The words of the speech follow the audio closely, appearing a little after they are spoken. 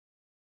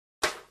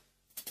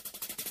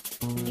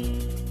To be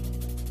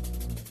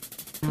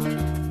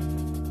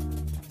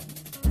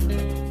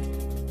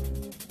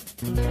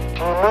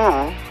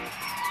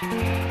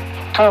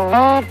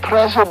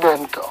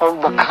president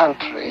of the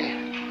country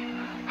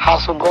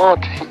has got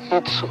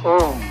its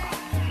own.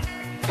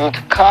 It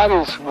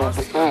carries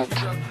with it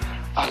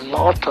a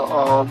lot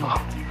of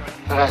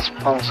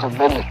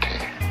responsibility,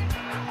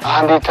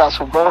 and it has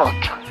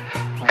got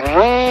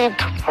great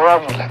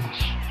problems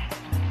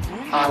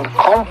and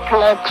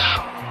complex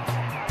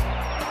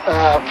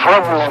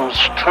problems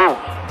too.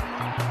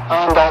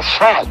 And as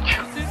such,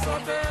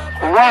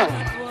 one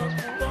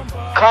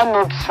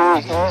cannot say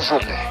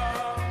easily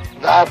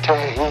that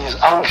he is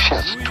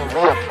anxious to be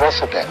a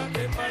president.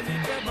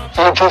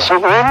 It is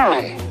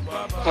only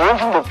if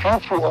the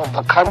people of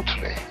the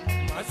country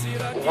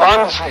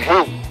wants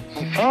him,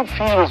 if he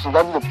feels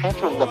that the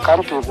people of the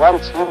country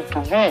wants him to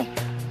be,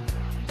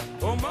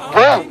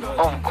 then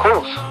of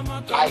course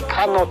I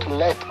cannot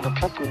let the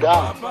people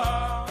down.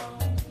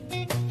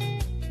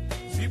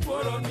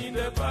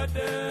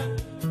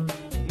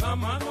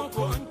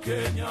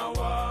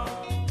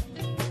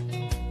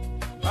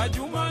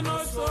 Ajuma no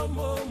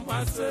somo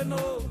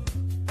maseno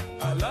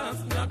alans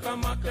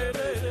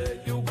nyakamakere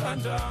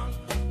Uganda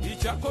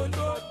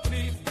ichakondo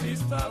trip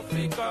East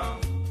Africa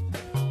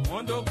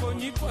mondo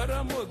konyi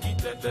Jaramogi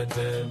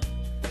tetete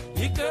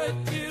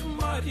iketir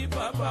mari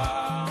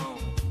baba.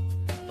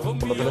 On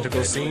the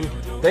political scene,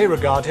 they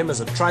regard him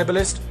as a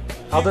tribalist.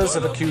 Others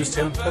have accused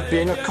him of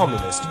being a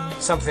communist,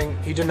 something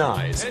he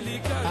denies. I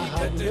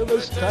have never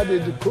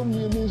studied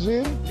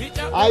communism.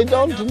 I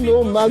don't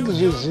know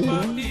Marxism.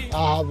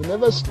 I have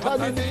never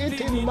studied it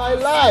in my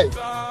life.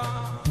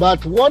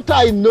 But what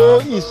I know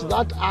is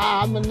that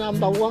I am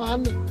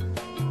 #1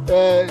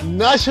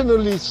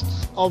 nationalist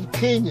of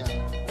Kenya.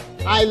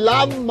 I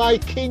love my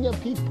Kenya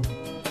people.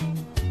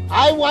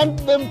 I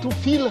want them to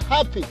feel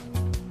happy.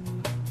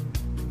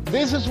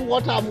 This is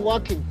what I'm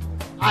working for.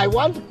 I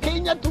want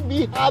Kenya to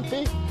be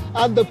happy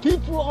and the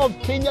people of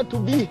Kenya to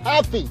be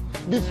happy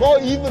before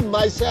even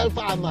myself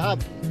I'm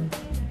happy.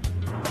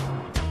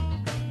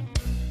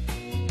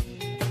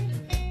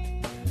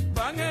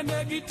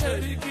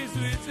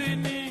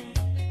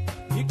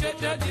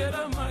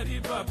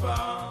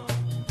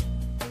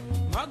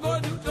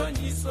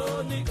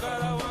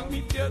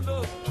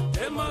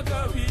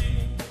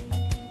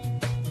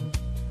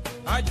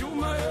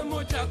 Ajuma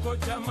emochako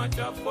chama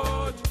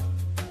chapot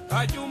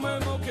Ajuma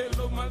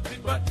mokelo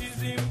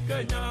multipartyism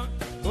Kenya.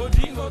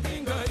 Odinga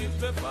Odinga is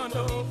the father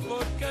of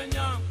God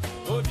Kenya.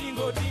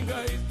 Odinga Odinga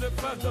is the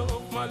father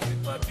of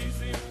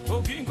multipartyism.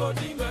 Odinga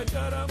Odinga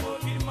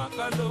Jaramogi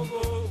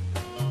Makalogo.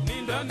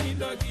 Ninda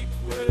ninda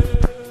gikwe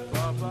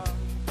baba.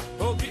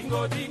 Odinga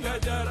Odinga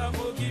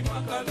Jaramogi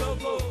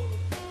Makalogo.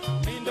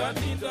 Ninda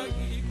ninda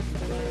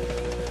gikwe.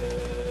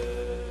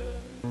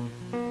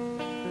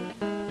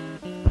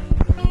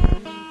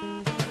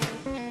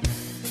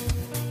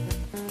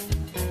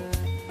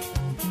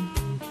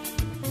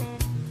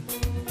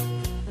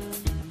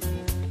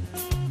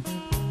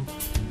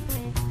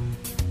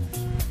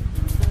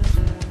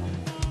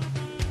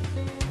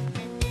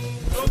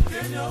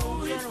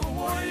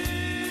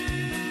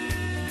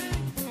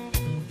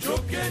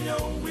 Kenya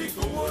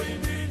wiko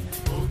woini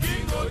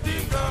Odinga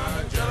Odinga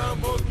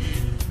Jaramogi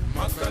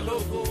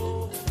Makalogo.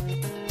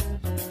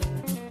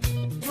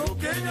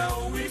 Kenya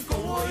wiko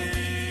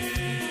woini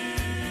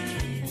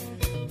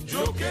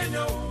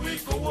Kenya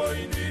wiko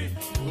woini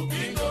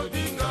Odinga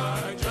Odinga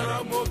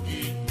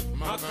Jaramogi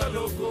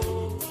Makalogo.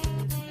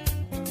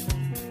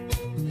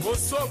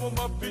 Osomo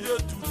mapije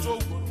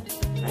tutogo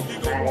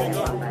Odinga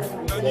Odinga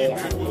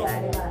nanyibewa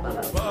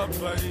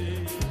babai.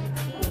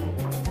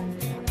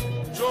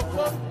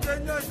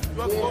 Kenya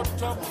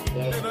yuakota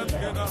nena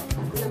nena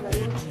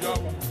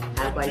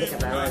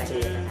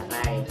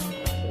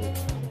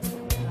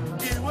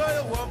Iwe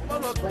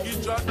wapala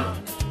kijana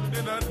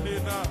nena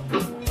nena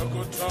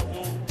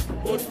Nakotabo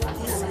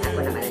Otukusi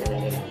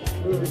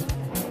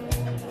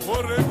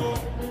Morego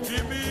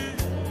Kimi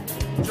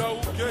Jau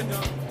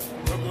Kenya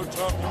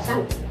Nakotabo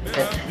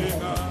nena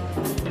nena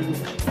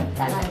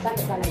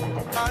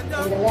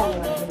Anya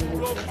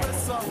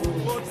Professor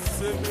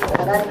Otsebe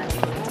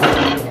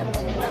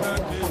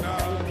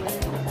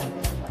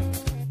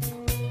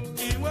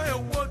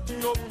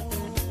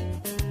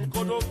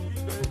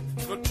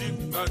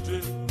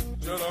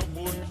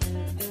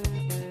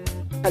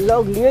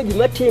Log liye di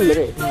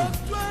matimre.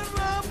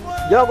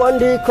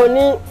 Jogondi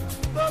koni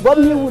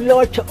bomi wu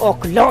lodge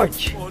ok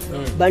lodge.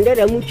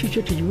 Bandera mu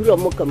chuchu tijuro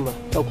mokama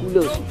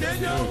takulosi.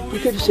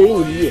 Ike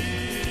tuseyini liye.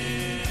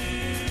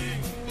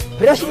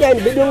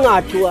 President bidu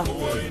ngatua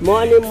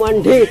mwane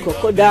mwandeko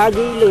kodagi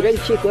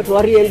lorenchi ko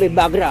twariembe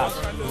bagras.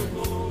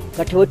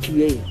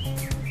 Katoti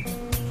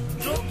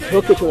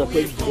Rocket on a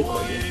place to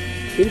record.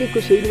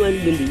 Indico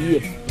Silman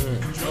Billy.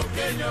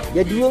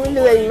 The doing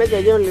the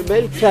Megajon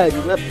Bell Charge,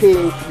 my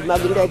pay,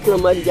 Magneto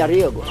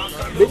Mariago.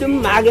 They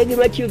don't maggie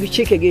much you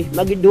chick again,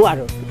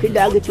 Magiduaro,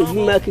 Kidaga to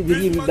Maki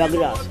Green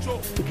Bagras.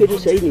 You can't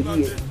say in a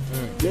year.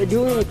 They're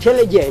doing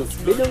intelligence,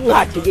 they don't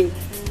have to get.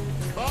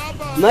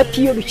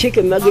 matiyo gi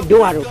chike mag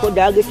dwaro ko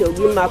dagi to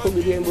gi mako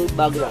gi rembo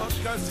background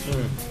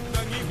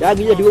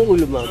dagi ya duongo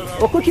lumam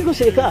okotiko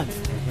serikal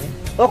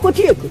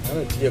okotiko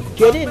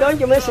kedi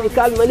donjo me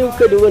serikal mani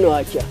ukedo wono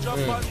acha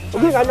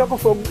oginga no ko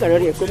fogu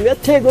kanare ko me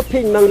tego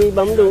piny mangi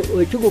bamdo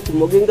otugo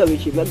kumoginga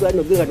wichi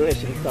magano ginga no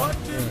serikal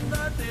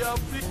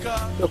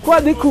to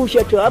kwa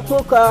bikusha to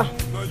apoka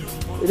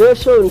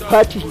reso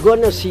party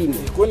gona simu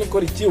koni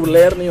kori chiu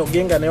ler ni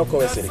Oginga ne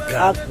okowe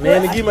serikal ne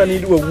en gima ni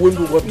dwa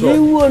wuondu go to ni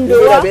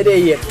wuondo wa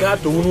bede ye ka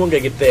to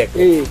unwonge gi teko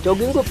to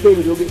gingo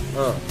penjo gi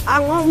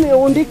ang'o mi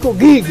undiko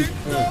gigi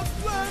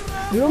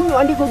yomo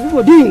andiko gigo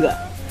Odinga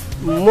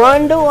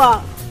mondo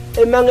wa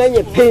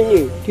emang'enye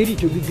pinyi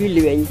tirito gi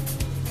gilweny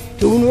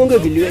to unwonge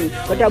gi lweny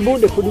kata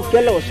bude kudu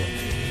keloso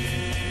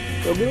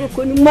to gingo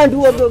koni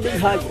mandu wago gi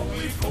haja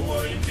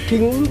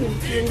tingu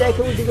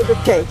ndeke udigo to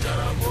tek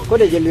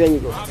kode jelweny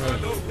go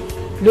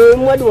lo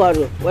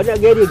mwadwaro wana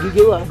gere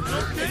gigewa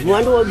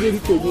mwandu wa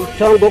girito gi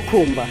tongo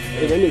kumba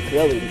ni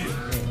crown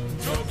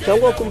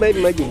tongo kumba ni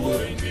majini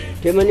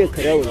temane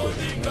crown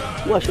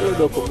mwasho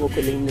doko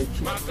boko ni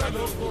nchi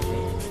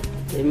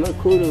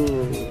makuru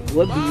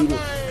wabiro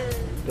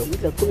to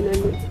gita kuna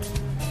ni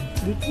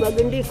git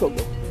magandiko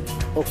go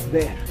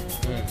okber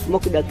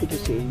mokda kitu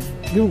sei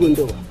dugo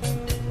ndowa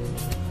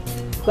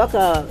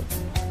kaka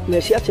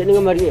mesiache ni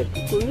ngamarie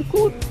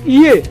ko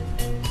ye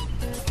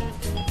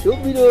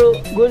Tobiro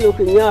golo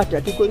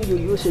Kenyatta tiko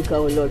njuyuse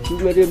kaolo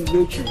chimere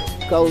mbechi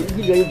kao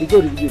gilo ni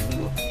digori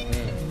gilo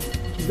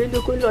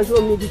bendo ko lo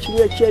jo mi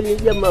dichimia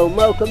cheli ya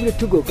mau kabla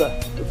tugoka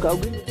kao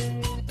gilo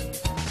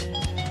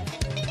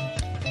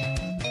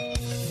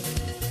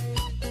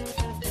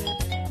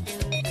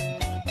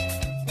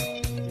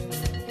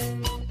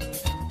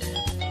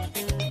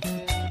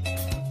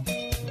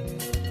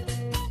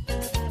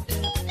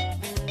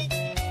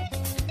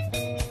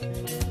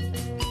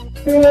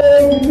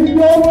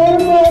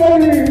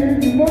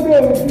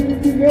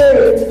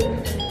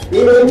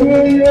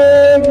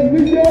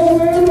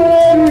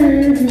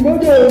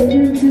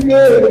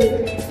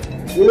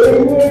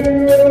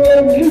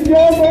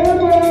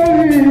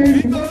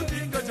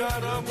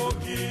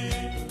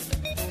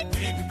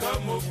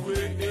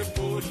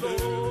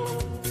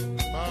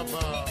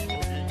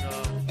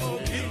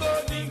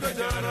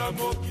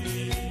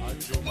Jaramogi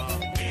Ajuma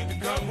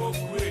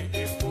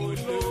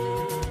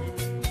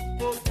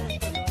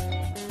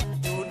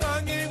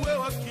Tunangi we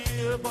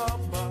wakie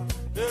baba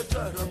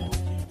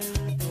Jaramogi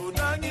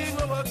Tunangi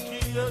we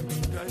wakie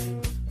Dingai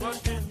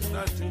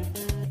Wakinati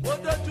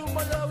Woda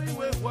tumalawi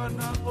we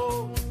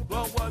wanao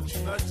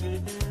Wawachinati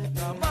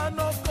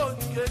Namano kon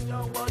Kenya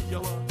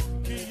wajawa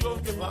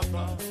Kiyonge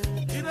baba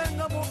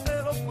Irenga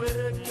mumero kwe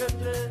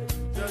kende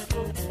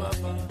Jaramogi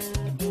baba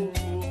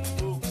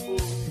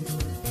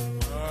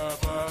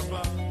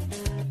Baba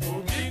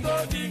Oginga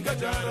Odinga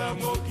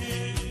Jaramogi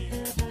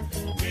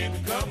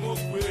Kamo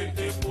kwe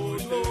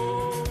epolo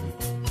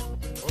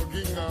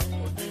Oginga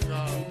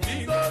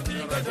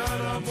Odinga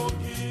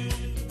Jaramogi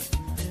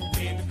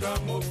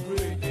Kamo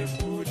kwe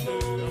epolo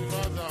The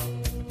father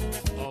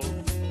of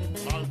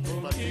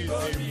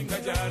multipartyism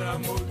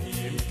Jaramogi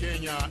in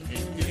Kenya,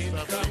 in East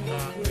Africa,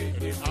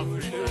 in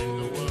Africa, in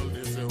the world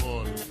as a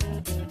whole.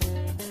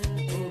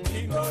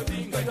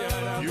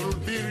 You'll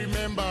be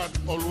remembered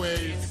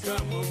always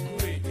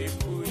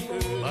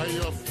by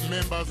your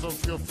members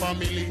of your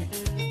family,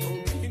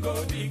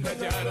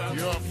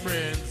 your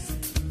friends,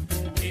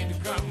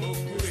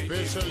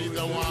 especially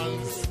the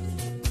ones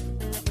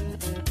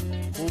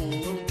who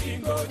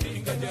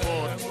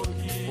fought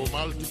for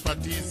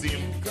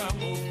multipartyism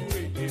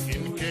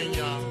in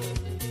Kenya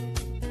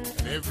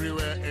and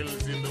everywhere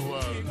else in the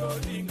world.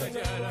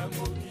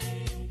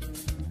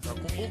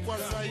 Nakumbukwa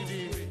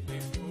zaidi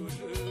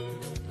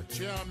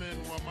chairman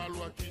wa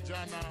Malwa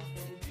Kijana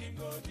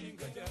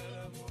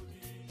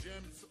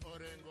James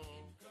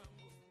Orengo.